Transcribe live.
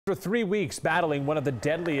After 3 weeks battling one of the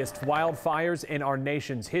deadliest wildfires in our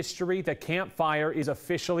nation's history, the Camp Fire is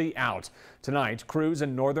officially out. Tonight, crews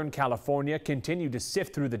in Northern California continue to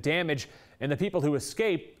sift through the damage, and the people who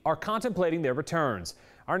escaped are contemplating their returns.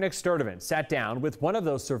 Our Nick Sturdivant sat down with one of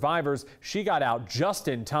those survivors. She got out just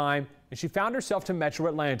in time, and she found herself to Metro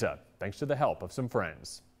Atlanta, thanks to the help of some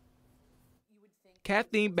friends.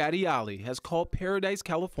 Kathleen Battiali has called Paradise,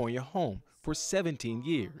 California home for 17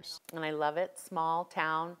 years. And I love it. Small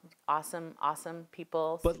town, awesome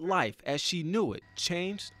people. But life as she knew it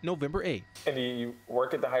changed November 8th. And you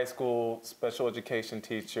work at the high school, special education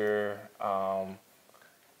teacher, and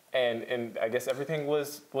I guess everything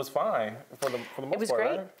was fine for the most part. It was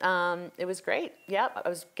great. Right? It was great. Yep, I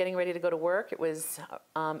was getting ready to go to work. It was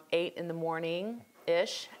 8 in the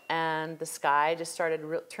morning-ish, and the sky just started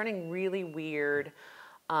turning really weird.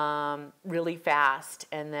 Really fast,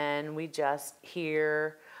 and then we just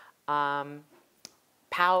hear pow,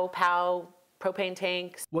 pow, propane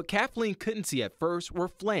tanks. What Kathleen couldn't see at first were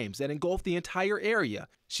flames that engulfed the entire area.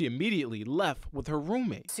 She immediately left with her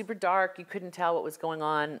roommate. Super dark, you couldn't tell what was going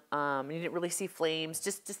on. You didn't really see flames,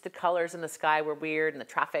 just the colors in the sky were weird and the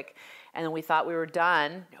traffic. And then we thought we were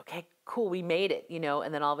done. Okay, cool, we made it,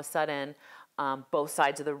 and then all of a sudden, both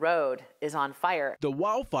sides of the road is on fire. The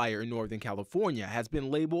wildfire in Northern California has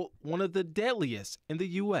been labeled one of the deadliest in the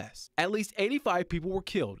U.S. At least 85 people were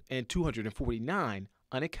killed and 249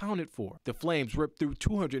 unaccounted for. The flames ripped through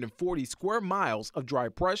 240 square miles of dry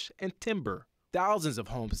brush and timber. Thousands of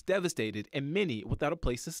homes devastated and many without a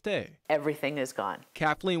place to stay. Everything is gone.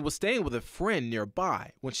 Kathleen was staying with a friend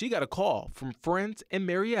nearby when she got a call from friends in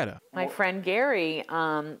Marietta. My friend Gary,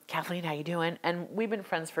 Kathleen, how you doing? And we've been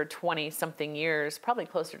friends for 20-something years, probably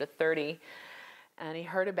closer to 30. And he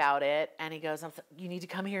heard about it, and he goes, you need to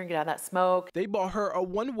come here and get out of that smoke. They bought her a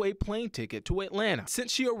one-way plane ticket to Atlanta.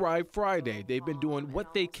 Since she arrived Friday, they've been doing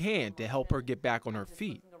what they can to help her get back on her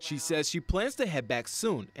feet. She says she plans to head back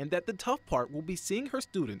soon, and that the tough part will be seeing her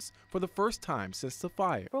students for the first time since the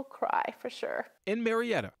fire. We'll cry, for sure. In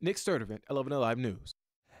Marietta, Nick Sturdivant, 11 Alive News.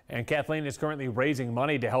 And Kathleen is currently raising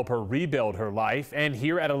money to help her rebuild her life. And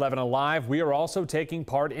here at 11 Alive, we are also taking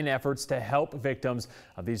part in efforts to help victims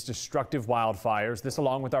of these destructive wildfires. This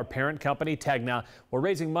along with our parent company, Tegna. We're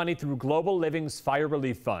raising money through Global Living's Fire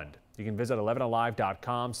Relief Fund. You can visit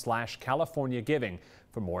 11alive.com/California Giving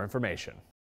for more information.